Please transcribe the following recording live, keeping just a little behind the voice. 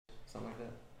something like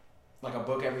that. Like a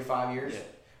book every 5 years? Yeah.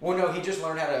 Well, no, he just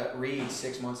learned how to read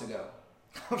 6 months ago.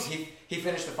 he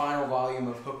finished the final volume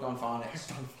of Hooked on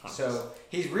Phonics. So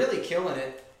he's really killing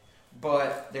it,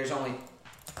 but there's only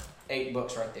 8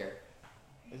 books right there.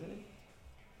 Isn't it?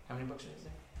 How many books is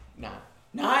there? 9.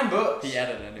 9 books! He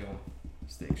added a new one.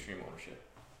 It's the Extreme Ownership.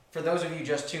 For those of you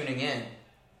just tuning in,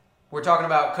 we're talking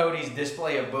about Cody's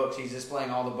display of books. He's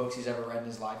displaying all the books he's ever read in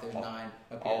his life. There's 9 up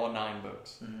here. All 9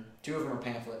 books. Mm-hmm. 2 of them are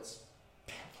pamphlets.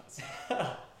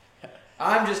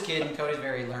 I'm just kidding. Cody's a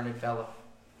very learned fellow.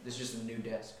 This is just a new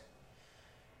desk.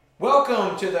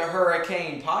 Welcome to the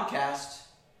Hurricane Podcast.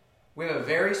 We have a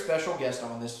very special guest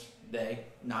on this day,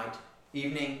 night,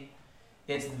 evening.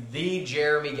 It's the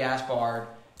Jeremy Gaspard,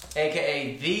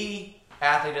 a.k.a. the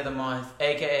Athlete of the Month,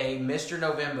 a.k.a. Mr.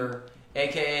 November,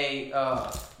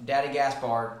 a.k.a. Daddy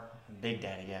Gaspard. Big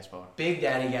Daddy Gaspard. Big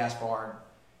Daddy Gaspard.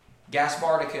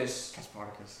 Gaspardicus.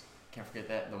 Gaspardicus. Can't forget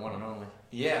that. The one and only.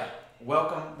 Yeah.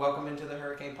 Welcome into the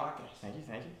Hurricane Podcast. Thank you.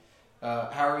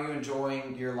 How are you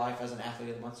enjoying your life as an Athlete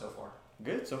of the Month so far?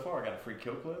 Good so far. I got a free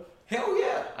kill clip. Hell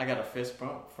yeah! I got a fist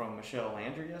bump from Michelle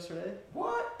Landry yesterday.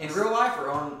 What? In real life or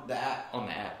on the app? On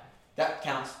the app. That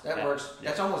counts. That works. Yeah.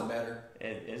 That's almost better.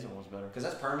 It is almost better. Because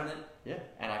that's permanent. Yeah,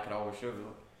 and I could always show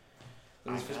you.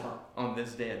 Fist bump. On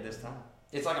this day at this time.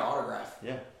 It's like an autograph.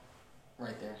 Yeah.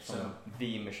 Right there. From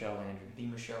the Michelle Landry. The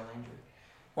Michelle Landry.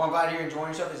 Well, I'm glad you're enjoying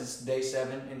yourself. This is day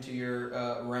 7 into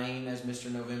your reign as Mr.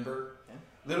 November. Yeah.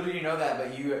 Little did you know that,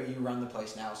 but you run the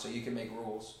place now, so you can make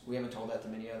rules. We haven't told that to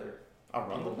many other I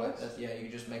run the place? Yeah, you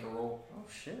can just make a rule. Oh,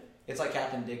 shit. It's like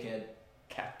Captain Dickhead.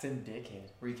 Captain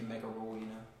Dickhead. Where you can make a rule, you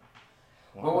know.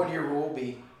 Wow. What would your rule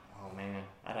be? Oh, man.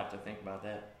 I'd have to think about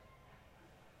that.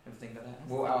 Have to think about that?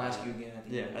 Well, I'll ask you again at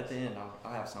the end. Yeah, at the end,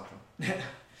 I'll have something.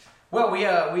 Well, we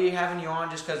having you on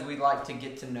just because we'd like to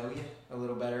get to know you a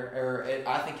little better.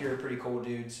 I think you're a pretty cool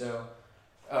dude, so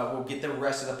we'll get the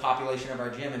rest of the population of our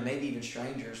gym and maybe even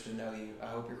strangers to know you. I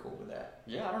hope you're cool with that.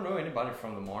 Yeah, I don't know anybody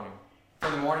from the morning.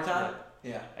 From the morning time?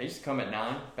 Yeah. I used to come at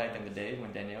 9 back in the day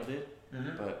when Danielle did,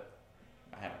 mm-hmm. but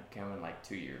I haven't come in like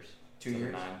 2 years. 2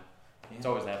 years? 9. Yeah. It's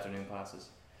always afternoon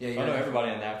classes. Yeah, so I know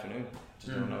everybody in the afternoon.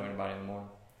 Just mm-hmm. don't know anybody in the morning.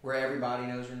 Where everybody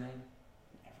knows your name?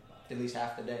 Everybody. At least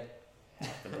half the day.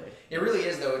 Half the day. It really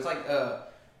is though. It's like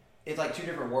 2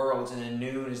 different worlds, and then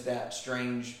noon is that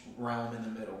strange realm in the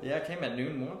middle. Yeah, I came at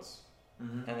noon once,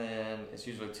 mm-hmm. and then it's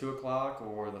usually 2 o'clock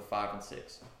or the 5 and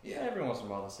 6. Yeah. Every once in a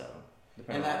while the 7.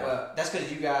 And that's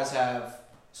because you guys have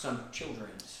some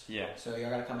childrens. Yeah. So y'all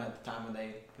gotta come at the time when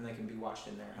they can be watched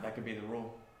in there. Huh? That could be the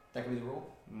rule. That could be the rule.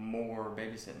 More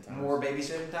babysitting times. More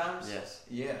babysitting times. Yes.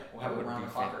 Yeah. We'll have it around the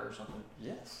clock or something.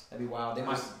 Yes. That'd be wild. They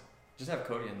just have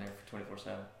Cody in there for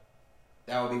 24/7.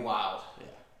 That would be wild.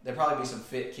 Yeah. There'd probably be some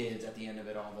fit kids at the end of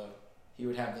it all, though. He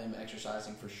would have them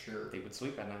exercising for sure. They would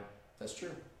sleep at night. That's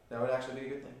true. That would actually be a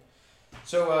good thing.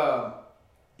 So,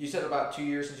 you said about 2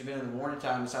 years since you've been in the morning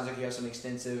time. It sounds like you have some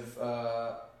extensive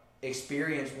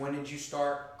experience. When did you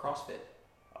start CrossFit?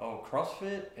 Oh,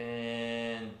 CrossFit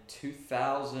in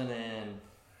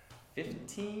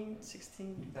 2015,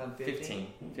 16?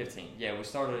 15. Yeah, we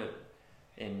started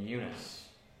in Eunice.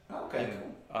 Okay,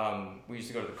 cool. We used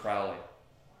to go to the Crowley.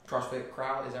 CrossFit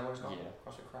Crowley, is that what it's called? Yeah.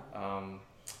 CrossFit Crowley? I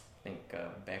think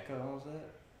Becca owns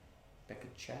that. Becca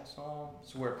Chasson.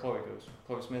 It's where Chloe goes.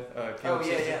 Chloe Smith. Oh,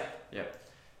 yeah. Yeah.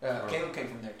 Caleb came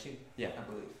from there too. Yeah. I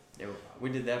believe. Yeah, we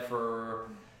did that for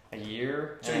a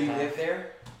year. So you lived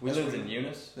there? We lived in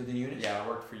Eunice. Lived in Eunice? Yeah, I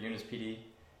worked for Eunice PD,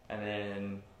 and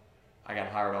then I got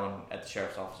hired on at the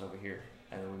sheriff's office over here,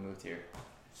 and then we moved here.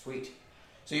 Sweet.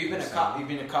 So you've been a cop. You've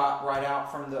been a cop right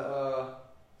out from the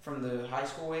high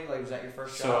school way. Like, was that your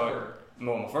first job?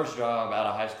 Well, my first job out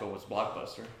of high school was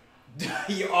Blockbuster.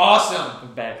 You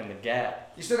awesome. Back in the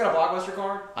Gap. You still got a Blockbuster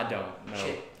card? I don't. No,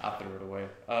 shit. I threw it away.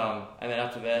 And then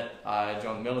after that, I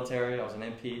joined the military. I was an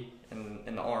MP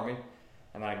in the Army,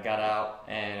 and then I got out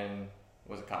and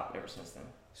was a cop ever since then.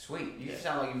 Sweet. You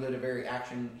sound like you lived a very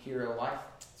action hero life.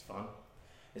 It's fun.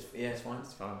 It's fun.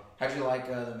 It's fun. How'd you like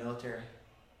the military?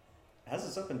 It has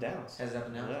its up and downs. Has it up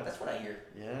and down? Yeah. That's what I hear.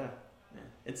 Yeah.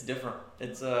 It's different.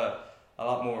 It's a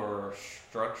lot more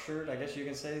structured, I guess you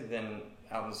can say, than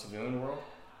out in the civilian world.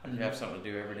 Like, you have something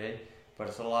to do every day, but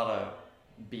it's a lot of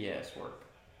BS work.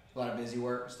 A lot of busy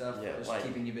work and stuff. Yeah, just like,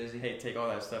 keeping you busy. Hey, take all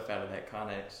that stuff out of that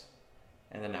Connex,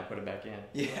 and then now put it back in.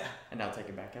 Yeah. And now take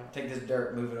it back out. Take this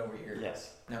dirt, move it over here.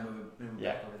 Yes. Now move it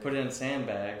back over there. Put it in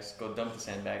sandbags. Go dump the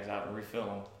sandbags out and refill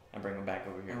them, and bring them back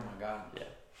over here. Oh my God. Yeah.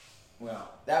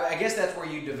 Well, I guess that's where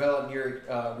you develop your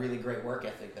really great work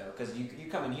ethic, though, because you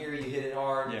come in here, you hit it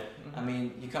hard. Yeah. I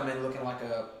mean, you come in looking like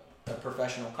a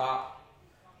professional cop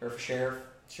or sheriff.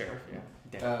 Sheriff,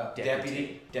 yeah.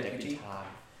 Deputy.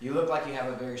 You look like you have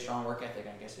a very strong work ethic.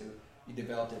 I guess you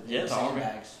developed it. Yeah, in the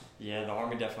sandbags. Yeah, the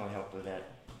Army definitely helped with that.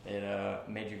 It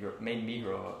made me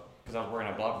grow up because I was working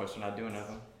at Blockbuster, not doing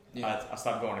nothing. Yeah. I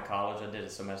stopped going to college. I did a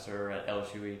semester at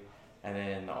LSUE, and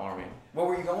then the Army. What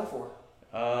were you going for?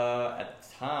 At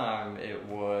the time, it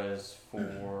was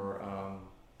for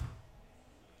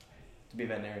to be a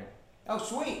veterinarian. Oh,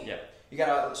 sweet. Yeah. You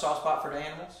got a soft spot for the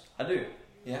animals? I do.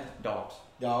 Yeah. Dogs.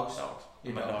 Dogs.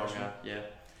 I'm a dog guy. Yeah.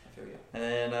 I feel you. And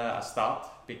then I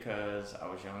stopped because I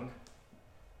was young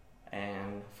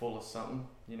and full of something.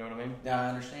 You know what I mean? Yeah, I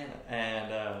understand it.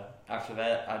 And after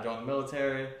that, I joined the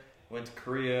military, went to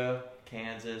Korea,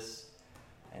 Kansas,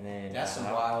 and then... That's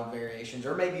some wild variations,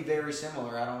 or maybe very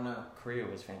similar, I don't know. Korea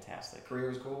was fantastic. Korea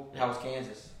was cool? Yeah. How was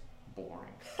Kansas?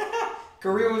 Boring.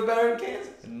 Korea was better than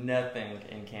Kansas? Nothing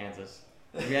in Kansas.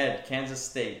 We had Kansas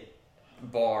State,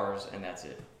 bars, and that's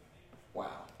it.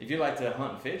 Wow. If you like to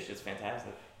hunt and fish, it's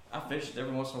fantastic. I fished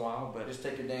every once in a while, but... Just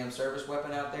take your damn service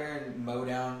weapon out there and mow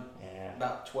down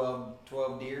about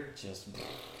 12 deer? Just...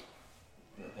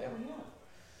 Hell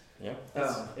yeah.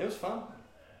 It was fun.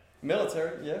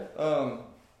 Military, yeah.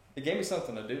 It gave me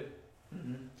something to do.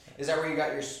 Mm-hmm. Is that where you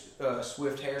got your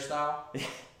Swift hairstyle?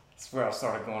 That's where I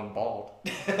started going bald.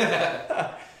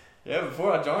 Yeah,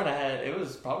 before I joined, it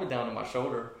was probably down to my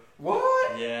shoulder.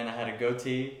 What? Yeah, and I had a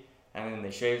goatee, and then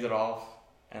they shaved it off,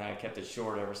 and I kept it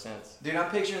short ever since. Dude, I'm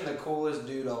picturing the coolest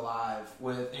dude alive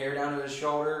with hair down to his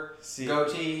shoulder,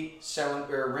 goatee,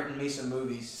 renting me some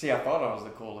movies. See, I thought I was the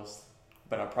coolest,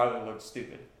 but I probably looked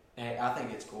stupid. Hey, I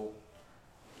think it's cool.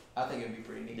 I think it'd be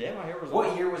pretty neat. Yeah, my hair was.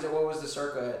 What year was it? What was the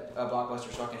circa at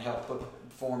Blockbuster so I can help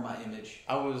form my image?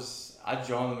 I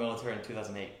joined the military in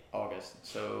 2008, August.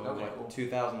 So cool.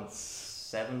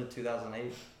 2007 to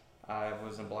 2008, I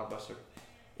was in Blockbuster,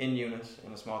 in Eunice,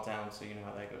 in a small town. So you know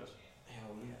how that goes.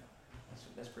 Hell yeah,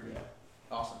 that's pretty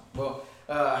awesome. Well,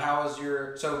 how was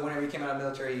your? So whenever you came out of the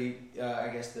military, I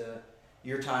guess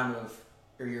your time of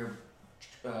or your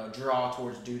draw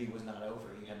towards duty was not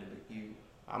over. You had to be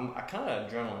I'm kind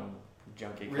of adrenaline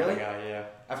junkie kind really? of guy, yeah.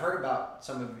 I've heard about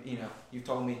some of, you've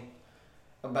told me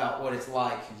about what it's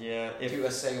like to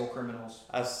assail criminals.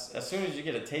 As soon as you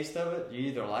get a taste of it, you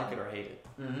either like it or hate it.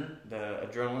 Mm-hmm. The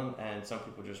adrenaline, and some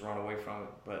people just run away from it,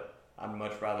 but I'd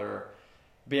much rather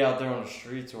be out there on the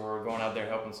streets or going out there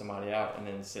helping somebody out and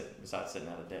then sitting at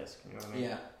a desk. You know what I mean?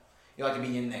 Yeah. You like to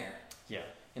be in there. Yeah.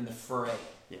 In the fray.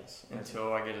 Yes.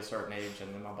 Until I get a certain age,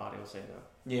 and then my body will say no.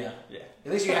 Yeah. Yeah.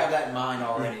 At least you have that in mind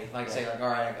already. Like say, all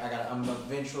right, I'm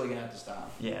eventually gonna have to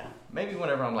stop. Yeah. Maybe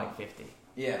whenever I'm like 50.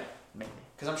 Yeah. Maybe.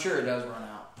 Because I'm sure it does run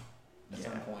out at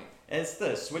some point. And it's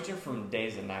the switching from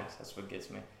days and nights. That's what gets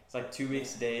me. It's like 2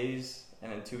 weeks days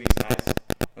and then 2 weeks nights,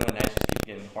 and the nights just keep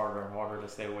getting harder and harder to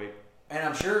stay awake. And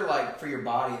I'm sure, like for your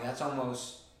body, that's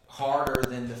almost harder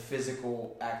than the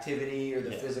physical activity or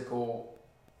the physical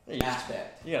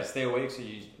aspect. You gotta stay awake, so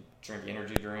you drink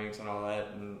energy drinks and all that,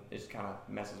 and it just kind of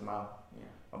messes my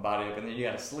body up. And then you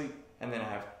gotta sleep, and then I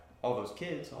have all those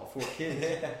kids, all 4 kids.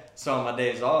 So on my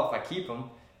days off, I keep them.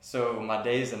 So my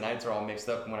days and nights are all mixed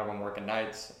up whenever I'm working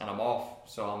nights, and I'm off.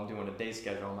 So I'm doing a day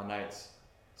schedule on my nights.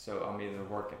 So I'm either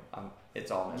working.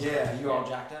 It's all messed up. Yeah, you all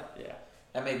jacked up. Yeah.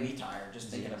 That made me tired just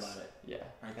thinking about it. Yeah.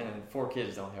 Right and 4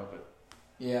 kids don't help it.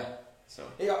 Yeah. So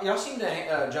y'all seem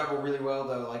to juggle really well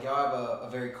though. Like y'all have a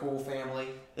very cool family.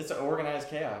 It's an organized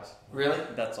chaos. Really?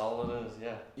 That's all it is.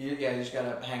 Yeah. You just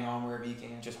gotta hang on wherever you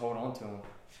can. Just hold on to them.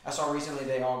 I saw recently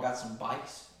they all got some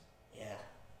bikes. Yeah.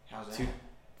 How's that?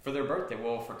 For their birthday.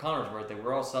 Well, for Connor's birthday,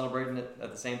 we're all celebrating it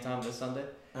at the same time this Sunday.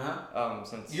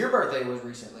 Since your birthday was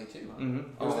recently too. Huh?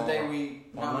 Mm-hmm. It was the day we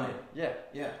nominated. Yeah.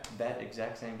 Yeah. That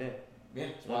exact same day. Yeah.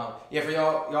 Wow. Yeah. For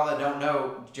y'all that don't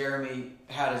know, Jeremy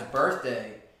had his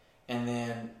birthday, and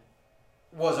then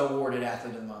was awarded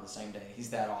Athlete of the Month the same day. He's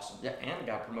that awesome. Yeah, and I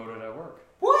got promoted at work.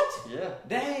 What? Yeah.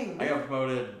 Dang. I got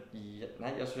promoted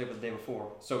not yesterday, but the day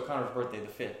before. So Connor's birthday, the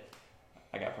 5th,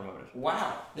 I got promoted.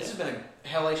 Wow. This has been a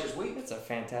hellacious week. It's a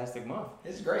fantastic month.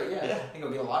 This is great. Yeah. I think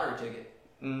I'll get a lottery ticket.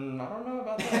 I don't know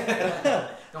about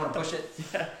that. Don't want to push it.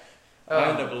 Yeah. I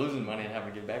ended up losing money and having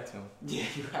to give back to him. Yeah,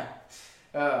 you're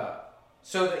right.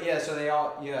 So they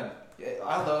all. Yeah.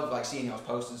 I love like seeing y'all's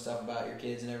posts and stuff about your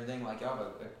kids and everything. Like y'all have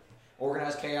a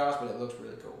organized chaos, but it looks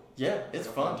really cool. Yeah, it's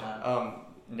like fun. Time.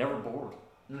 Never bored.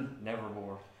 Never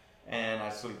bored. And I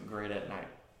sleep great at night.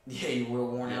 Yeah, you were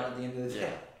worn out at the end of the day.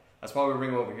 Yeah. That's why we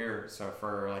bring them over here. So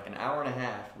for like an hour and a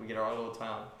half, we get our little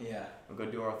time. Yeah. We'll go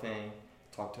do our thing,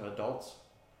 talk to adults.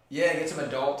 Yeah, get some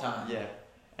adult time. Yeah.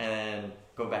 And then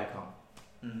go back home.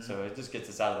 Mm-hmm. So it just gets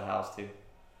us out of the house too.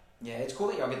 Yeah, it's cool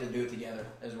that y'all get to do it together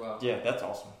as well. Yeah, that's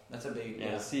awesome. That's a big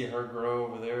Yeah, to see her grow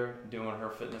over there, doing her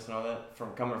fitness and all that,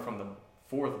 from coming from the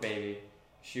fourth baby,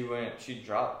 she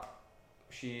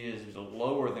is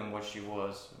lower than what she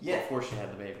was before she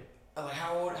had the baby. Like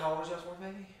how old was y'all's fourth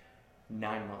baby?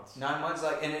 9 months. 9 months,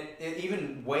 like, and it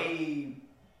even way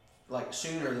like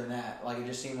sooner than that. Like it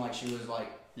just seemed like she was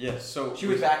like she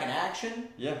was back in action.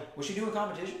 Yeah. Was she doing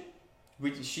competition?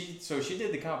 She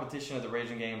did the competition at the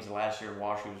Raging Games last year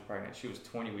while she was pregnant. She was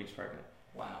 20 weeks pregnant.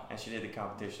 Wow. And she did the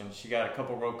competition. She got a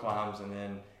couple rope climbs, and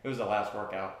then it was the last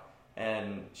workout.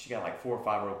 And she got like 4 or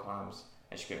 5 rope climbs,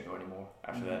 and she couldn't go anymore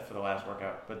after that for the last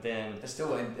workout. But then that's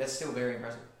still very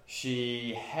impressive.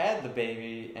 She had the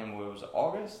baby, and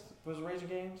August was the Raging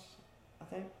Games, I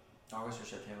think. August or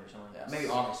September, something like that. Maybe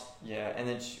August. Yeah, and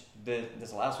then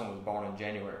this last one was born in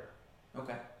January.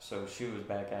 Okay. So she was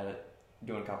back at it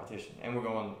doing competition, and we're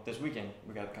going this weekend.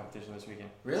 We got the competition this weekend.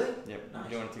 Really? Yep. Nice. We're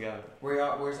doing it together.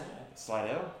 Where's that at?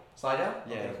 Slidell. Slidell?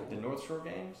 Yeah, okay, cool. the North Shore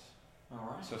Games.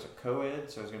 All right. So it's a co-ed,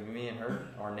 so it's going to be me and her.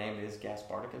 Our name is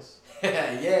Gasparticus.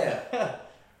 Yeah.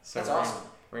 So that's awesome.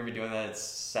 We're going to be doing that. It's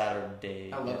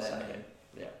Saturday. I love that Saturday. name.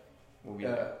 Yeah. We'll be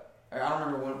I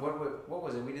don't remember what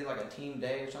was it? We did like a team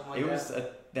day or something like that? It was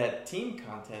that team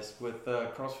contest with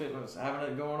CrossFit was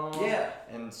having it going on. Yeah.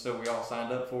 And so we all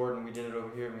signed up for it, and we did it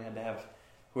over here, and we had to have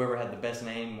whoever had the best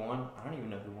name won. I don't even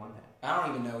know who won that. I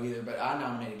don't even know either, but I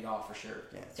nominated y'all for sure.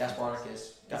 Yeah.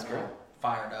 Gasparticus. That's great.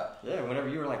 Fired up. Yeah, whenever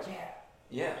you were like, yeah.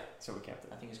 Yeah. So we kept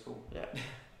it. I think it's cool. Yeah.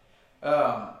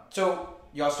 So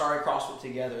y'all started CrossFit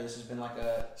together. This has been like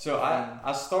a... So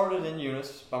I started in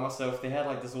Eunice by myself. They had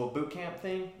like this little boot camp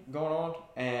thing going on,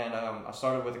 and I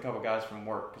started with a couple guys from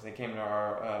work because they came to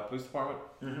our police department.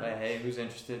 Mm-hmm. Like, hey, who's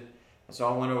interested? And so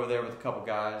I went over there with a couple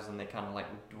guys, and they kind of like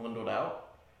dwindled out.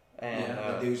 And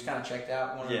the dudes kind of checked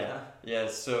out one at a time. Yeah.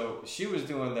 So she was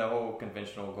doing the whole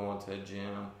conventional, going to a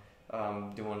gym,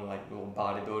 doing like little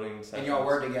bodybuilding sessions. And y'all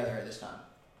were together at this time?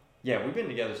 Yeah, we've been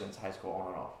together since high school, on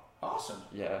and off. Awesome.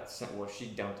 Yeah, well, she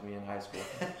dumped me in high school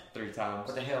 3 times.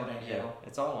 What the hell, Danielle? Yeah,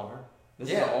 it's all on her.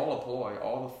 This is all a ploy.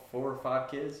 All the 4 or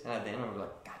 5 kids, and at the end I was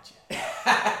like,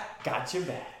 gotcha. Gotcha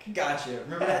back. Gotcha.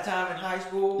 Remember that time in high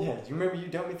school? Yeah, do you remember you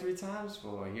dumped me 3 times?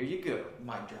 Well, here you go.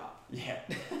 Mic drop. Yeah.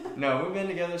 No, we've been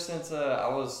together since I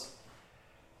was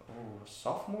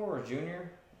sophomore or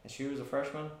junior, and she was a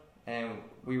freshman, and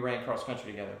we ran cross country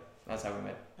together. That's how we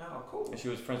met. Oh, cool. And she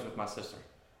was friends with my sister.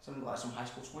 Some high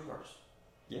school sweethearts.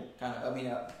 Yeah. Kind of. I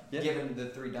mean, given the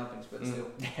 3 dumpings, but still.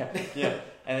 Yeah.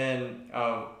 And then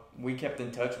we kept in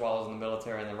touch while I was in the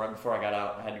military, and then right before I got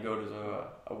out, I had to go to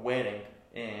a wedding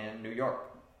in New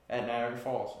York at Niagara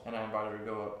Falls, and I invited her to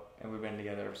go up, and we've been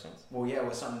together ever since. Well, yeah,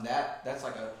 with something that's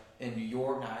like in New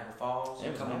York, Niagara Falls.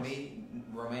 Yeah, You come nice. with me,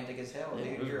 romantic as hell, Yeah,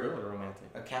 dude. it was You're really romantic.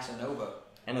 a Casanova.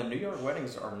 And the New York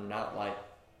weddings are not like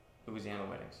Louisiana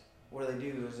weddings. What do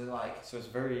they do? Is it like... So it's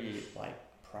very, like,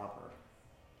 proper.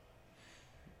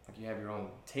 Like, you have your own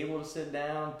table to sit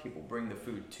down. People bring the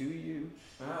food to you.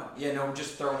 Oh, yeah, no,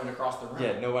 just throwing it across the room.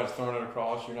 Yeah, nobody's throwing it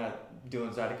across. You're not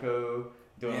doing Zydeco,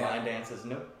 doing line dances.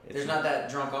 Nope. There's not that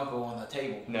drunk uncle on the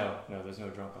table. No, there's no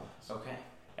drunk uncles. Okay.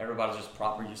 Everybody's just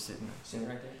proper. You're sitting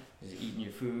Right there. just eating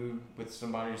your food with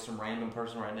somebody, some random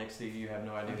person right next to you. You have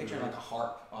no idea. I'm who picturing it like is. a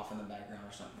harp off in the background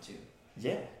or something too.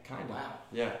 Yeah, kind of. Wow.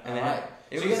 Yeah. And And right.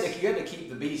 it So was, you had to keep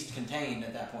the beast contained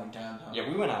at that point in time, huh? yeah,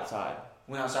 we went outside.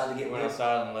 Went outside to get We went lit?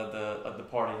 outside and let the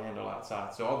party handle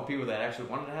outside. So all the people that actually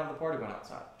wanted to have the party went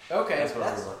outside. Okay, That's where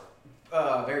that's we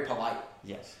were. very polite.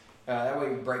 Yes. That way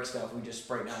we break stuff. We just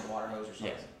spray it down the water hose or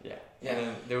something. Yes. Yeah. Yeah. And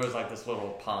then there was like this little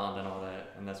pond and all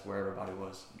that, and that's where everybody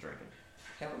was drinking.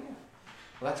 Hell yeah.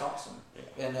 Well, that's awesome.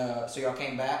 Yeah. And so y'all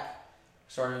came back,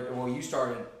 you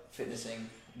started fitnessing.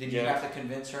 Did you Yeah. have to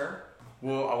convince her?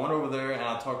 Well, I went over there and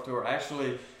I talked to her.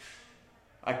 Actually,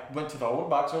 I went to the old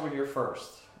box over here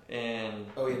first in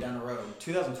Oh, yeah, down the road.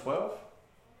 2012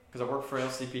 because I worked for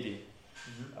LCPD.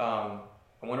 Mm-hmm. I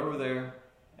went over there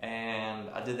and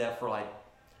I did that for like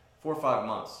 4 or 5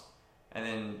 months, and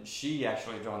then she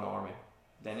actually joined the army.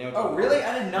 Danielle. Oh, joined the really?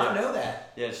 army. I did not Yeah. know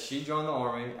that. Yeah, she joined the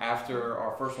army after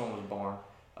our first one was born.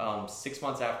 6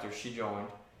 months after she joined.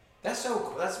 That's so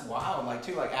cool. That's wild. Like,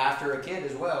 too, like after a kid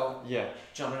as well, Yeah.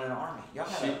 jumping in the army. Y'all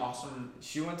had an awesome...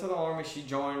 She went to the army. She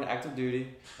joined active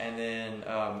duty, and then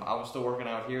I was still working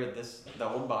out here at the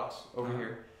old box over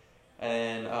here.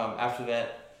 And after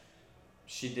that,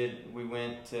 we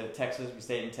went to Texas. We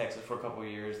stayed in Texas for a couple of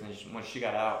years, and then when she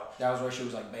got out, That was where she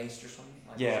was like based or something?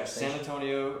 Like, yeah, was she San stationed?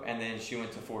 Antonio, and then she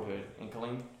went to Fort Hood in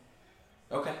Killeen.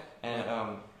 Okay.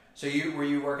 And So were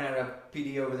you working at a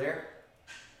PD over there?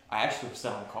 I actually was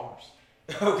selling cars.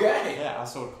 Okay. Yeah, I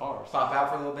sold cars. Pop out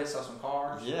for a little bit, sell some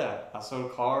cars. Yeah, I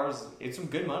sold cars. It's some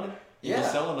good money. You Yeah.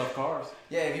 can sell enough cars.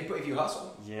 Yeah, if you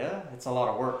hustle. Yeah, it's a lot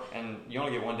of work, and you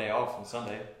only get one day off on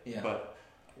Sunday. Yeah. But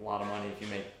a lot of money if you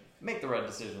make the right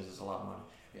decisions is a lot of money.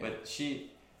 Yeah. But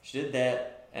she did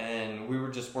that, and we were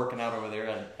just working out over there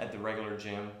at the regular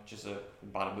gym, just a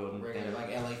bodybuilding Regular, thing. like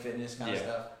LA Fitness kind of Yeah.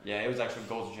 stuff. Yeah, it was actually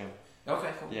Gold's Gym.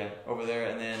 Okay, cool. Yeah, over there,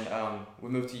 and then we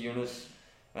moved to Eunice.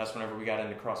 That's whenever we got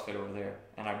into CrossFit over there,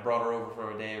 and I brought her over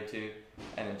for a day or two,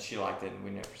 and then she liked it, and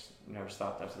we never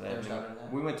stopped after that. Never And stopped after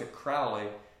that? We went to Crowley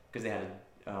because they had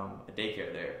a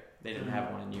daycare there. They didn't Mhm.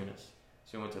 have one in Eunice,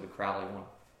 so we went to the Crowley one,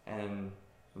 and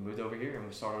we moved over here, and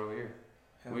we started over here.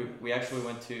 Hell We yeah. we actually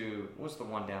went to what's the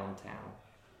one downtown?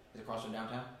 Is it CrossFit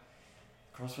downtown?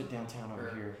 CrossFit downtown over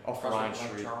Or here, off CrossFit Ryan Lake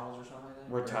Street, Charles or something like that?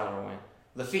 where Or- Tyler went.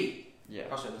 Lafitte. Yeah.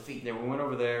 CrossFit Lafitte. Yeah, we went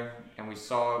over there and we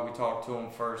talked to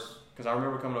him first because I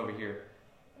remember coming over here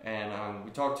and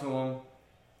we talked to him.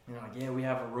 You know, like, yeah, we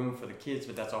have a room for the kids,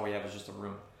 but that's all we have is just a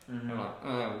room. Mm-hmm. And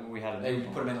I'm like, we had a They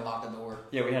newborn. put them in and lock the door.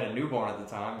 Yeah, we had a newborn at the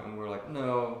time, and we were like,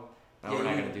 no, Yeah, we're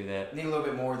not you- gonna do that. Need a little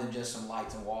bit more than just some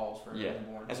lights and walls for Yeah. a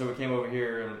newborn. And so we came over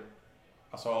here and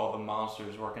I saw all the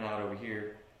monsters working out over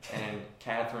here, and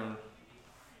Catherine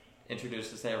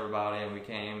introduced us to everybody, and we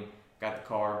came, got the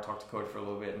car, talked to Coach for a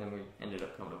little bit, and then we ended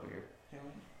up coming over here.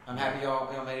 I'm happy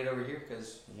y'all made it over here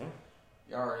because Yeah.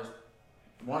 y'all are just,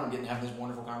 one, I'm getting to have this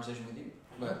wonderful conversation with you.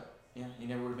 But yeah, you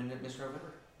never would have been Mr.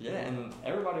 November. Yeah, and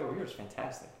everybody over here is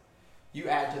fantastic. You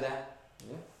add to that.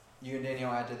 Yeah. You and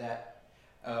Danielle add to that.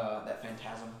 That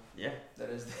phantasm Yeah. that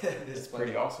is this It's place.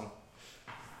 pretty awesome.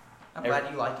 I'm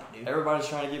glad you like it, dude. Everybody's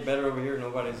trying to get better over here.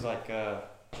 Nobody's like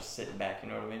just sitting back. You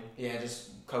know what I mean? Yeah, just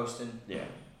coasting. Yeah.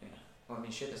 Well, I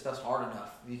mean, shit, this stuff's hard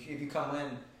enough. If you come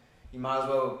in, you might as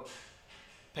well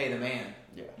pay the man.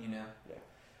 Yeah. You know. Yeah.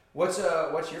 What's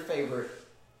your favorite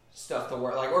stuff to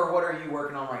work like, or what are you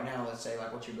working on right now? Let's say,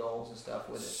 like, what's your goals and stuff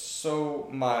with it? So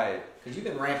my Because you've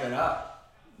been ramping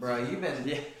up, bro. You've been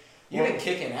yeah. you've been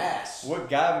kicking ass. What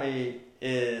got me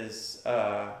is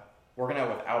working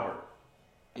out with Albert.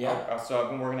 Yeah. So I've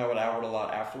been working out with Albert a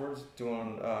lot afterwards,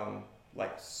 doing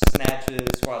like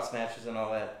snatches, squat snatches, and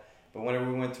all that. But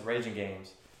whenever we went to Raging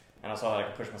Games, and I saw that I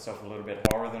could push myself a little bit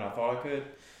harder than I thought I could,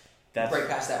 Break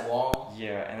past that wall.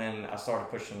 yeah. And then I started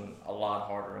pushing a lot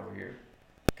harder over here.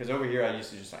 Because over here I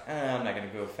used to just like, I'm not gonna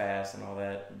go fast and all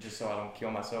that, just so I don't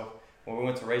kill myself. When we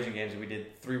went to Raging Games, we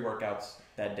did 3 workouts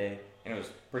that day, and it was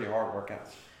pretty hard workouts.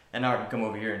 And now I can come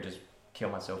over here and just kill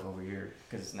myself over here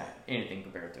because it's not anything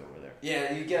compared to over there.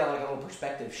 Yeah, you get like a little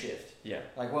perspective shift. Yeah,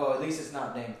 Like, well, at least it's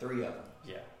not damn 3 of them.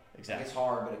 yeah, Like, exactly. it's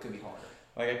hard, but it could be harder.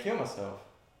 Like I kill myself,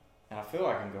 and I feel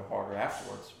like I can go harder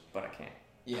afterwards, but I can't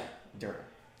Yeah. during.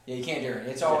 Yeah, you can't during.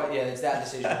 It's all it's that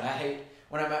decision. I hate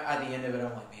when I'm at the end of it. I'm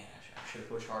like, man, I should have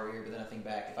pushed harder here. But then I think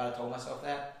back, if I'd have told myself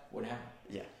that, wouldn't happen.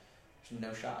 Yeah. There's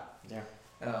no shot. Yeah.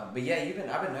 But yeah,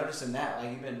 I've been noticing that. Like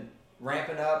you've been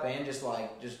ramping up and just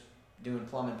doing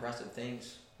plumb impressive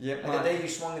things. Yep. Like the day you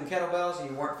swung them kettlebells and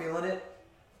you weren't feeling it,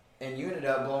 and you ended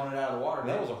up blowing it out of the water.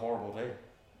 That was a horrible day.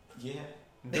 Yeah.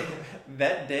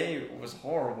 That day was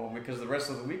horrible because the rest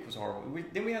of the week was horrible.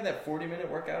 Didn't we have that 40-minute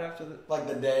workout after Like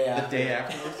the day the after. day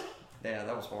afterwards? Yeah,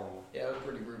 that was horrible. Yeah, it was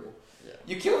pretty brutal. Yeah.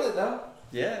 You killed it though.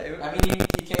 Yeah. It was, I mean,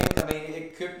 you came. I mean,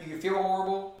 you could feel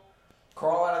horrible,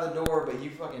 crawl out of the door, but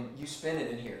you spin it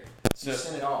in here. You so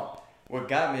send it all. what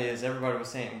got me is everybody was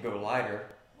saying go lighter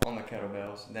on the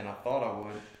kettlebells than I thought I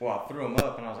would. Well, I threw them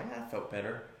up and I was like, I felt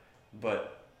better,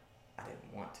 but I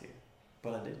didn't want to,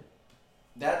 but I did.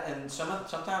 That and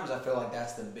sometimes I feel like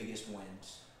that's the biggest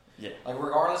wins. Yeah. Like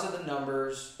regardless of the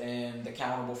numbers and the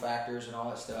countable factors and all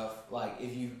that stuff, like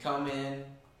if you come in,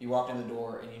 you walk in the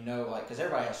door and you know, like, because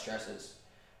everybody has stresses.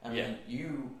 I mean, Yeah.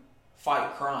 you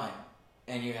fight crime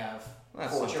and you have Well,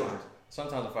 4 children.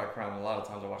 Sometimes I fight crime. A lot of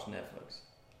times I watch Netflix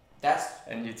That's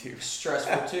and YouTube.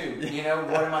 stressful too. You know,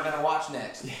 what am I going to watch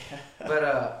next? Yeah.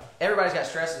 But everybody's got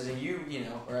stresses, and you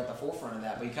know, are at the forefront of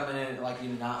that. But you come in like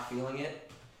you're not feeling it,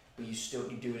 but you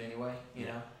do it anyway. You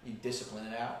know, you discipline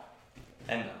it out.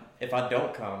 And if I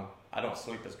don't come, I don't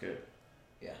sleep as good.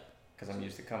 Yeah. Because I'm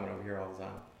used to coming over here all the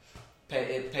time.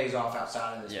 It pays off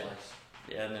outside of this Yeah. place.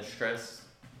 Yeah, and then stress.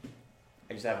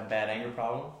 I used to have a bad anger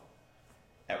problem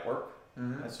at work.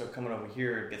 Mm-hmm. And so coming over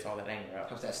here gets all that anger out.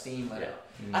 Helps that steam let Yeah.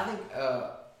 out. Mhm. I think,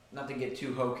 not to get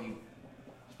too hokey,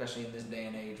 especially in this day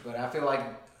and age, but I feel like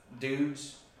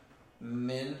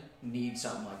men need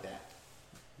something like that.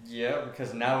 Yeah,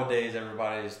 because nowadays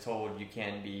everybody is told you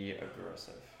can't be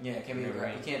aggressive. Yeah, it can be You know what I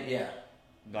aggressive. You can't, yeah.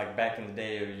 Like back in the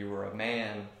day, you were a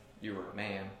man,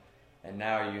 and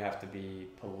now you have to be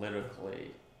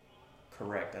politically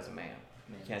correct as a man.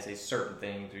 You can't say certain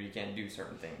things, or you can't do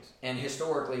certain things. And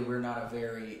historically, we're not a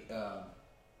very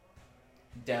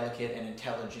delicate and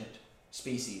intelligent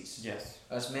species. Yes.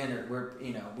 Us men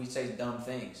we say dumb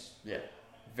things. Yeah.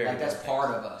 Very. Like that's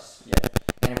part of us. Yeah.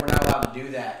 And if we're not allowed to do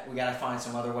that, we gotta find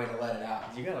some other way to let it out.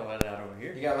 You gotta let it out over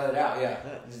here. You gotta let it out, yeah.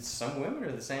 Some women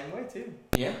are the same way too.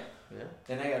 Yeah. Yeah.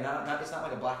 And they it's not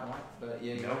like a black and white, but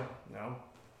yeah. No.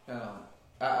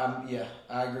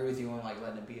 I agree with you on like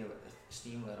letting the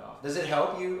steam let off. Does it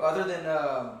help you other than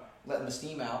letting the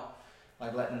steam out,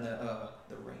 like letting the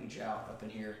rage out up in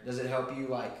here? Does it help you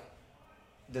like?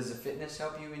 Does the fitness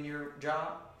help you in your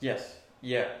job? Yes.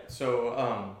 Yeah.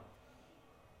 So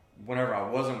whenever I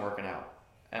wasn't working out,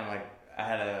 and like I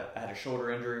had a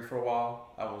shoulder injury for a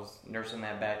while, I was nursing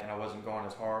that back, and I wasn't going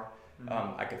as hard.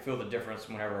 Mm-hmm. I could feel the difference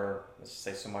whenever, let's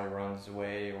say, somebody runs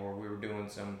away, or we were doing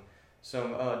some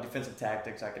defensive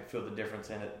tactics. I could feel the difference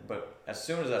in it. But as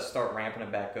soon as I start ramping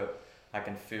it back up, I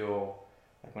can feel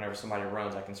like whenever somebody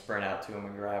runs, I can sprint out to them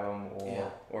and grab them,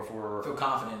 or if we're feel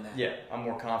confident in that. Yeah, I'm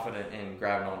more confident in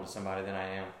grabbing onto somebody than I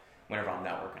am whenever I'm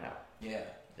not working out. Yeah.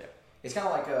 Yeah. It's kind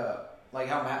of like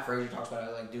how Matt Frazier talks about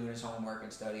it, like doing his homework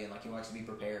and studying, like he likes to be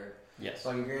prepared. Yes. So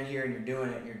like if you're in here and you're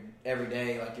doing it, you're every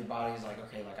day, like your body's like,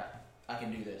 okay, like I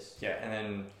can do this. Yeah, and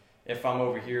then if I'm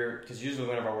over here, because usually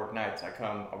whenever I work nights,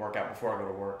 I work out before I go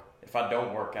to work. If I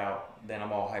don't work out, then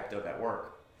I'm all hyped up at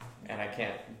work, and I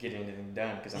can't get anything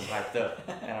done because I'm hyped up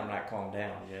and I'm not calmed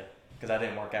down yet because I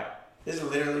didn't work out. This is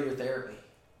literally your therapy.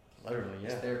 Literally, yeah.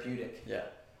 It's therapeutic. Yeah.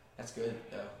 That's good,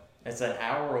 though. It's an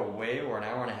hour away or an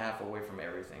hour and a half away from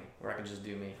everything where I can just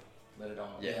do me. Let it on.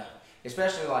 Yeah.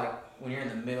 Especially like when you're in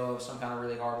the middle of some kind of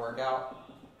really hard workout.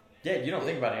 Yeah, you don't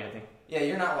think about anything. Yeah,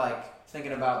 you're not like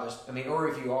thinking about this. I mean, or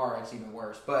if you are, it's even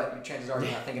worse. But your chances are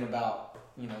you're not thinking about,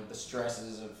 the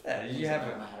stresses of you have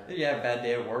a bad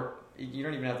day at work. You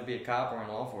don't even have to be a cop or in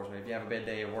law enforcement. If you have a bad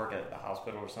day at work at the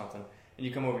hospital or something, and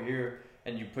you come over here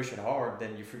and you push it hard,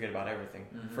 then you forget about everything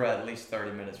for at least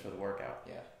 30 minutes for the workout.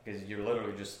 Yeah. Because you're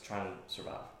literally just trying to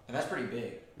survive. And that's pretty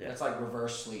big. Yeah. That's like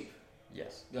reverse sleep.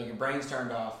 Yes. Like your brain's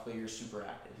turned off, but you're super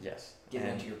active. Yes. Getting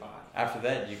into your body. After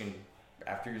that,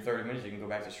 after your 30 minutes, you can go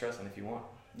back to stressing if you want.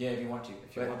 Yeah, if you want to.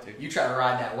 If you want to. You try to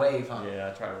ride that wave, huh?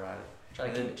 Yeah, I try to ride it. Try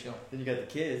to keep it chill. Then you got the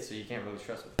kids, so you can't really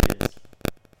stress with the kids.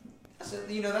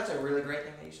 That's a really great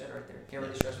thing that you said right there. Can't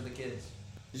really stress with the kids.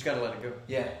 You just gotta let it go.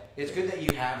 Yeah, it's good that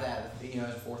you have that,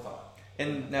 as a forethought.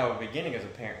 And now, beginning as a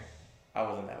parent, I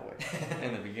wasn't that way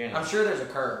in the beginning. I'm sure there's a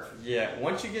curve. Yeah,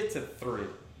 once you get to 3,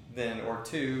 then or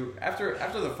 2, after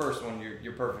the first one,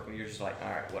 you're perfect. You're just like, all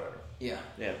right, whatever. Yeah.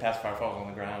 Yeah, pacifier falls on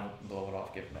the ground, blow it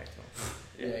off, give it back to him.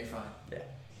 Yeah, you're fine. Yeah.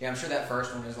 Yeah, I'm sure that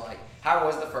first one is like. How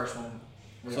was the first one?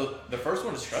 So the first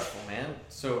one is stressful, man.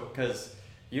 So because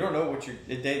you don't know what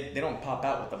they don't pop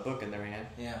out with a book in their hand.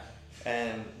 Yeah.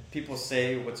 And people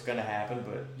say what's going to happen,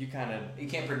 but you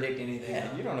can't predict anything.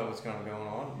 Yeah, you don't know what's going to go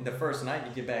on. The first night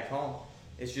you get back home,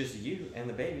 it's just you and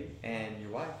the baby and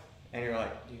your wife, and you're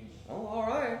like, dude, oh, all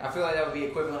right. I feel like that would be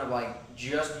equivalent of like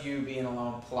just you being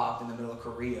alone, plopped in the middle of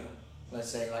Korea. Let's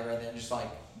say like right then, just like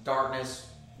darkness,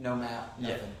 no map,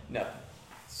 nothing. Yeah, nothing.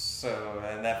 So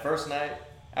and that first night,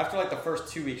 after like the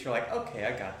first 2 weeks, you're like, okay,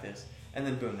 I got this, and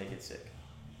then boom, they get sick,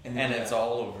 and it's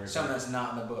all over. Something that's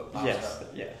not in the book pops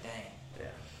up. Yeah. Dang. Yeah.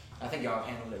 I think y'all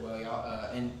handled it well, y'all.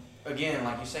 And again,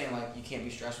 like you're saying, like you can't be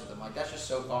stressed with them. Like that's just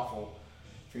so thoughtful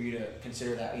for you to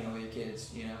consider that, with your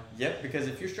kids, Yep, because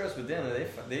if you're stressed with them,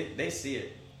 they see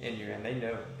it in you and they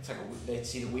know. It's like they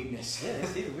see the weakness. Yeah, they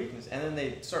see the weakness, and then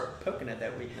they start poking at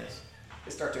that weakness.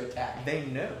 They start to attack. They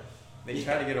know. They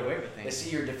try to get away with things. They see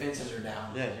your defenses are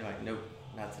down. Yeah, you're like, nope,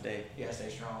 not today. You gotta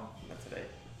stay strong. Not today.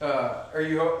 Are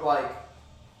you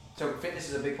so fitness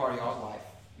is a big part of y'all's life.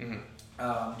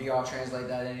 Mm-hmm. Do y'all translate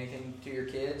that anything to your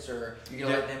kids, or you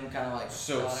gonna let them kind of like?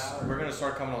 So out, we're gonna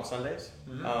start coming on Sundays.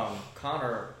 Mm-hmm.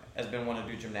 Connor has been wanting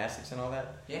to do gymnastics and all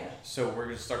that. Yeah. So we're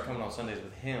gonna start coming on Sundays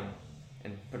with him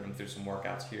and putting him through some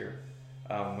workouts here.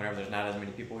 Whenever there's not as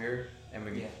many people here, and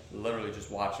we literally just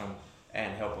watch them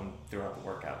and help them throughout the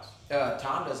workouts.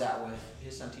 Tom does that with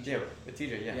his son TJ. Yeah, with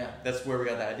TJ. Yeah. Yeah. That's where we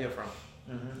got the idea from.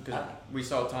 Because Mm-hmm. we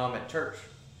saw Tom at church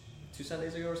 2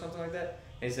 Sundays ago or something like that.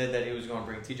 And he said that he was going to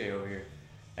bring TJ over here.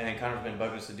 And then Connor's been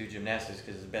bugging us to do gymnastics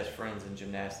because his best friend's in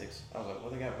gymnastics. I was like, well,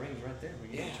 they got rings right there. We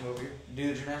can get you over here. Do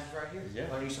the gymnastics right here.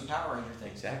 Yeah. Learn you some Power Ranger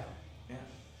things. Exactly. Yeah.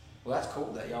 Well, that's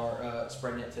cool that y'all are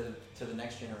spreading it to the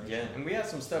next generation. Yeah, and we have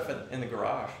some stuff in the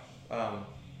garage.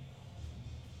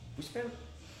 We spent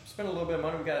a little bit of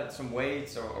money. We got some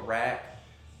weights or a rack,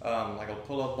 like a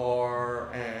pull-up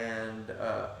bar and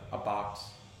a box.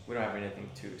 We don't have anything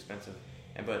too expensive.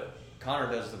 But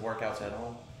Connor does the workouts at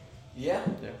home. Yeah.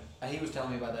 Yeah. He was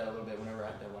telling me about that a little bit whenever I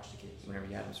had to watch the kids. Whenever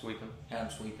you had them sweeping. Had them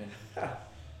sweeping.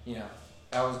 You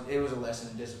know, it was a lesson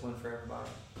in discipline for everybody.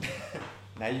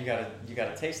 Now you got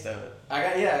a taste of it. I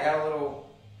got a little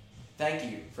thank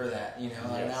you for that. You know,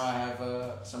 like Yes. now I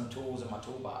have some tools in my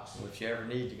toolbox. Well, if you ever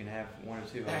need, you can have one or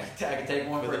two. I can take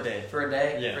one For the day. for a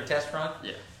day Yeah. for a test run.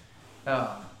 Yeah.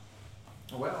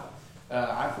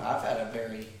 I've had a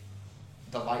very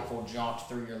delightful jaunt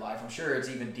through your life. I'm sure it's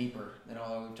even deeper than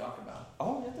all that we've talked about.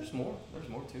 Oh yeah, there's more. There's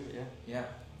more to it. Yeah.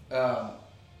 Yeah.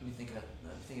 Let me think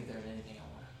if there's anything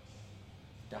I want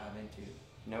to dive into.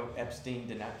 No, Epstein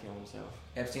did not kill himself.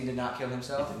 Epstein did not kill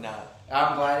himself. He did not.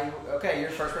 I'm glad. You're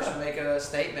the first person to make a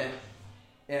statement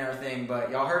in our thing,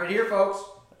 but y'all heard it here, folks.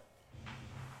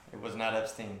 It was not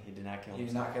Epstein. He did not kill He did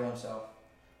himself. not kill himself.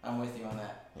 I'm with you on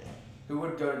that. Yeah. Who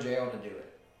would go to jail to do it?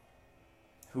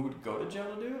 Who would go to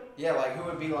jail to do it? Yeah, like who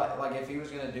would be like if he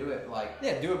was gonna do it, like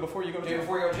Yeah, do it before you go to do it jail.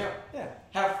 before you go to jail. Yeah.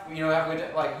 Have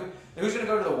good like who's gonna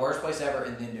go to the worst place ever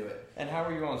and then do it? And how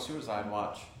are you on suicide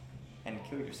watch and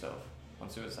kill yourself on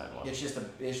suicide watch? It's just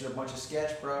a bunch of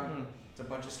sketch, bro. Hmm. It's a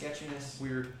bunch of sketchiness.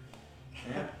 Weird.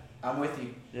 Yeah, I'm with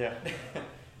you. Yeah.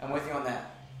 I'm with you on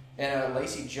that. And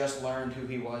Lacey just learned who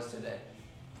he was today.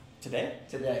 Today?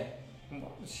 Today,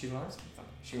 Well, she learned something.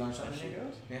 she learned There something she new.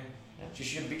 goes. Yeah. Yeah. She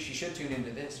should tune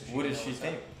into this. So What can did know she what's up.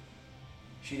 think?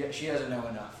 She doesn't know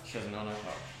enough. She doesn't know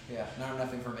enough. Yeah, not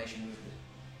enough information.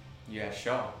 You asked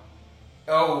Shaw.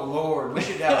 Oh Lord, we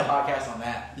should have a podcast on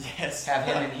that. Yes. Have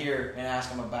him in here and ask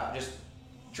him about just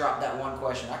drop that one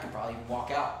question. I could probably even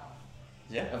walk out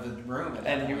Yeah. of the room at that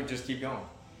And he point. would just keep going.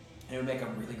 It would make a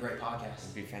really great podcast.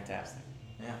 It'd be fantastic.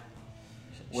 Yeah.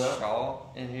 Well, Shaw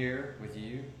in here with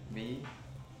you, me,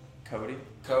 Cody.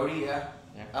 Cody, yeah.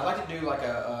 Yeah. I'd like to do like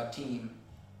a team.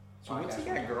 So what's he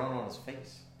podcast. got growing on his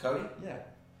face? Cody? Yeah.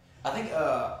 I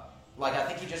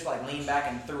think he just like leaned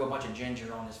back and threw a bunch of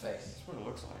ginger on his face. That's what it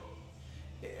looks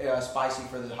like. Spicy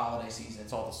for the holiday season.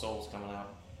 It's all the souls coming out.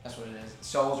 That's what it is.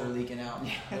 Souls are leaking out.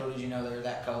 Yeah. Little did you know they're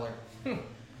that color.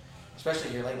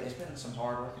 Especially here lately. It's been some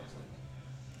hard work.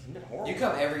 It's been horrible. You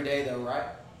come every day though, right?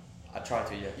 I try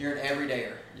to, yeah. You're an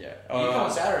everydayer. Yeah. You come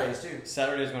on Saturdays too.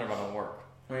 Saturdays whenever I don't work.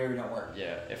 Whenever you don't work.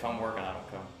 Yeah. If I'm working, I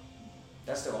don't come.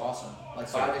 That's still awesome. Like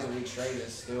So- 5 days a week straight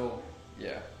is still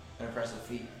Yeah. an impressive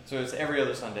feat. So it's every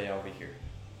other Sunday I'll be here.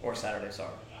 Or Saturday,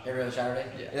 sorry. Every other Saturday?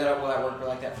 Yeah. Will that work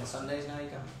like that for the Sundays now you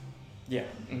come? Yeah.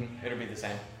 Mm-hmm. It'll be the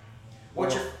same.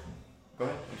 What's Well, your... Go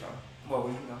ahead. I'm sorry. Well,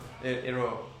 we can go.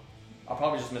 It'll. I'll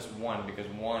probably just miss one because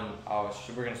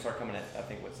we're gonna start coming at I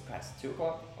think what's past 2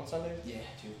 o'clock on Sundays. Yeah,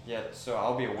 too. Yeah, so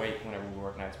I'll be awake whenever we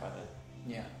work nights by then.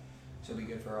 Yeah. So it'll be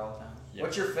good for all the time. Yeah.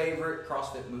 What's your favorite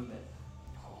CrossFit movement?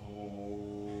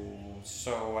 Oh,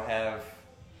 so I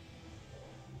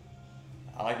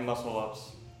like muscle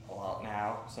ups a lot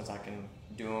now since I can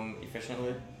do them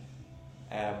efficiently.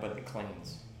 But the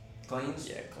cleans, Cleans?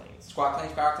 yeah, cleans. Squat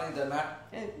cleans, power cleans, doesn't matter?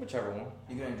 Whichever one.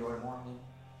 You're going to enjoy it more than...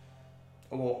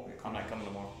 Well, I'm not coming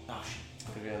tomorrow Oh, shit.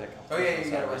 because we have that Oh, yeah, competition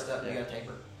you got to on rest up. Saturday. You got to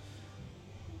taper.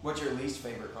 What's your least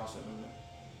favorite CrossFit movement?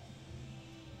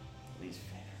 Least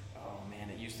favorite. Oh man,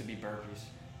 it used to be burpees.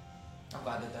 I'm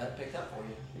glad that picked up for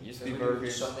you. It used to We be do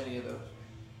burpees. so many of those.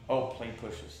 Oh, plate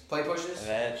pushes. Play pushes?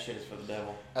 That shit is for the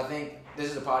devil. I think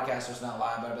this is a podcast, so it's not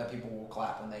live, but I bet people will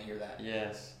clap when they hear that.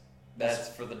 Yes, that's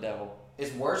for the devil.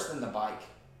 It's worse than the bike.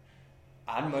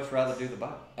 I'd much rather do the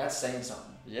bike. That's saying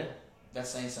something. Yeah. That's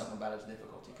saying something about its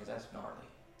difficulty, because that's gnarly.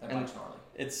 That And- bike's gnarly.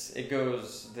 It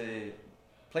goes the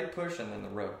plate push and then the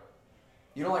row.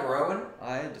 You don't like rowing?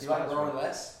 I You despise like rowing row.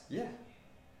 less? Yeah.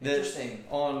 Interesting.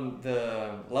 On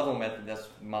the level method, that's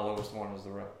my lowest one is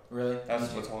the row. Really? That's Me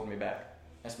too. what's holding me back.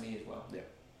 That's me as well. Yeah.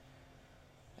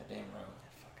 That damn row.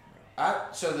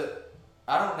 That fucking row.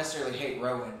 I don't necessarily hate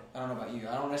rowing. I don't know about you.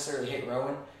 I don't necessarily hate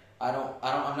rowing.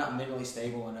 I'm not mentally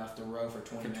stable enough to row for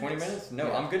 20 minutes. For 20 minutes? No,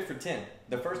 Yeah. I'm good for 10.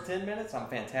 The first 10 minutes, I'm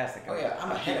fantastic. Oh, yeah,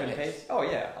 I'm ahead of keeping pace. Oh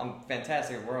yeah, I'm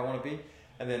fantastic at where I want to be.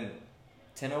 And then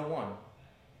 10:01.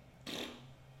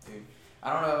 Dude,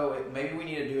 I don't know. Maybe we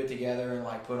need to do it together and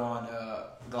like put on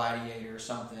Gladiator or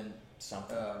something.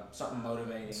 Something. Something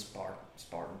motivating.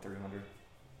 Spartan 300.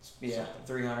 Yeah,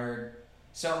 300.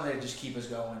 Something that just keep us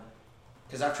going.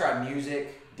 Because I've tried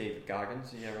music. David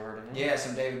Goggins, you ever heard of him? Yeah,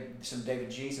 some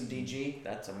David G, some DG.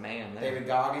 That's a man there. David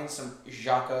Goggins, some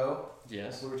Jaco.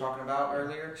 Yes. We were talking about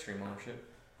earlier. Extreme ownership.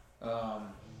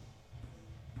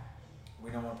 We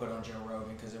don't want to put on Joe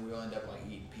Rogan because then we'll end up like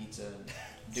eating pizza and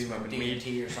doing Smoking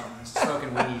DMT or something,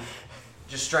 smoking weed,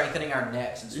 just strengthening our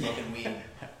necks and smoking weed.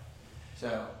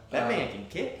 So That man can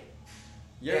kick.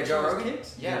 You yeah, ever Joe seen his Rogan.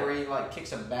 kicks? Yeah, where he like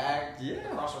kicks a bag Yeah.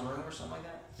 across a room or something like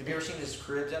that. Have you ever seen this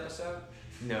Cribs episode?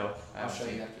 No. I I'll haven't show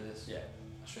seen you it. after this. Yeah.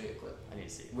 I'll show you a clip. I need to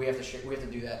see it. We have to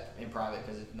do that in private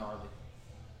because it's gnarly.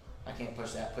 I can't put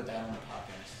that on the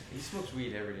podcast. He smokes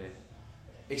weed every day.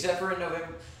 Except for in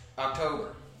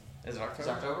October. Is it October? Is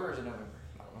it October or is it November?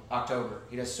 I don't know. October.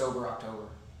 He does Sober October.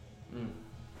 Mm.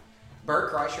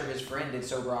 Bert Kreischer, his friend, did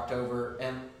Sober October,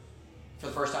 and for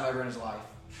the first time ever in his life,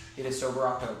 he did Sober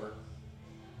October.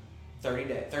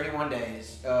 31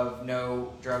 days of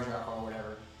no drugs or alcohol or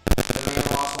whatever. The man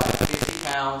lost like 50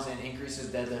 pounds and increased his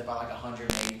deadlift by like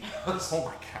 180 pounds. Oh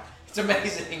my god. It's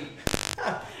amazing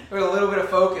what a little bit of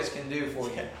focus can do for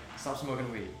you. Stop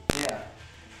smoking weed. Yeah.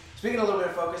 Speaking of a little bit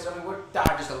of focus, I mean, we'll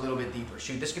dive just a little bit deeper.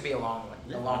 Shoot, this could be a long one,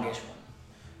 Yeah. a longish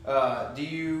one. Do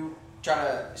you try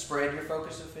to spread your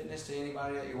focus of fitness to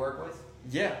anybody that you work with?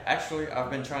 Yeah, actually, I've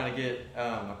been trying to get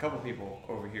a couple people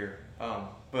over here.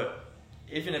 But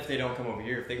even if they don't come over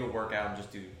here, if they go work out and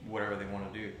just do whatever they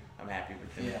want to do, I'm happy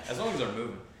with them. Yeah. As long as they're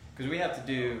moving. Because we have to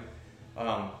do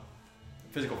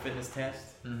physical fitness test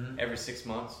every 6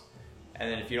 months. And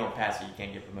then if you don't pass it, you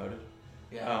can't get promoted.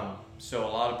 Yeah. So a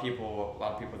lot of people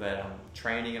that I'm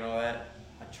training and all that,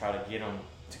 I try to get them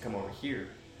to come over here.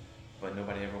 But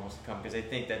nobody ever wants to come because they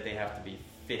think that they have to be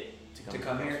fit to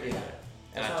come here? Yeah.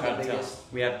 And That's I one try of the to tell them,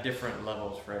 biggest- we have different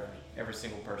levels for every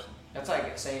single person. That's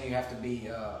like saying you have to be,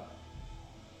 I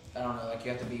don't know, like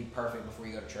you have to be perfect before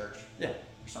you go to church. Yeah.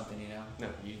 Or something, you know? No,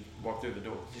 you walk through the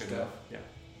door. Just Good go. enough. Yeah.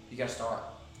 You gotta start.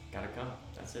 Gotta come.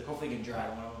 That's it. Hopefully you can drive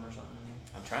one of them or something.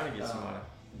 I'm trying to get somebody.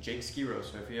 Jake Skiro,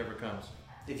 so if he ever comes,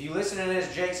 If you listen to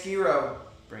this, Jake Skiro,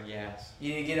 bring your ass.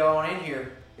 you need to get on in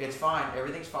here. It's fine.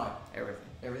 Everything's fine. Everything.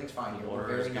 Everything's fine here. Water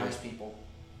We're is very good. nice people.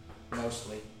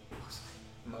 Mostly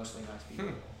nice people.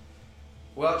 Hmm.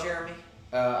 Well, Jeremy,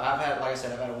 I've had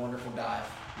a wonderful dive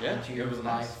Yeah, into it your was life.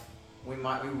 nice. We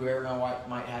very well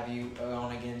might have you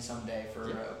on again someday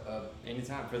for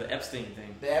Anytime for the Epstein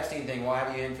thing. the Epstein thing. We'll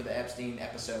have you in for the Epstein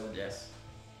episode. Yes.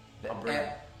 The I'll bring it.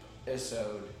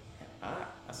 episode.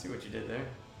 I see what you did there.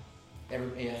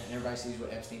 And everybody sees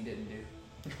what Epstein didn't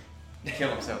do. Kill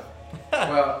himself.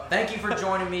 Well, thank you for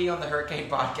joining me on the Hurricane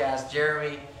Podcast,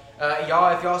 Jeremy.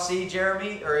 Y'all, if y'all see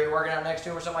Jeremy or you're working out next to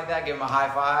him or something like that, give him a high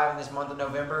five in this month of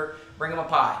November. Bring him a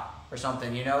pie or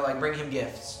something, you know, like bring him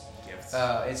gifts. Gifts.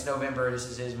 It's November. This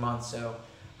is his month, so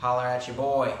holler at your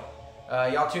boy.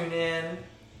 Y'all tune in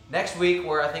next week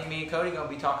where I think me and Cody going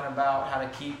to be talking about how to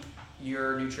keep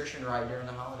your nutrition right during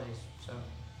the holidays. So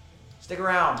stick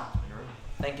around.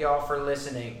 Thank y'all for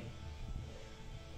listening.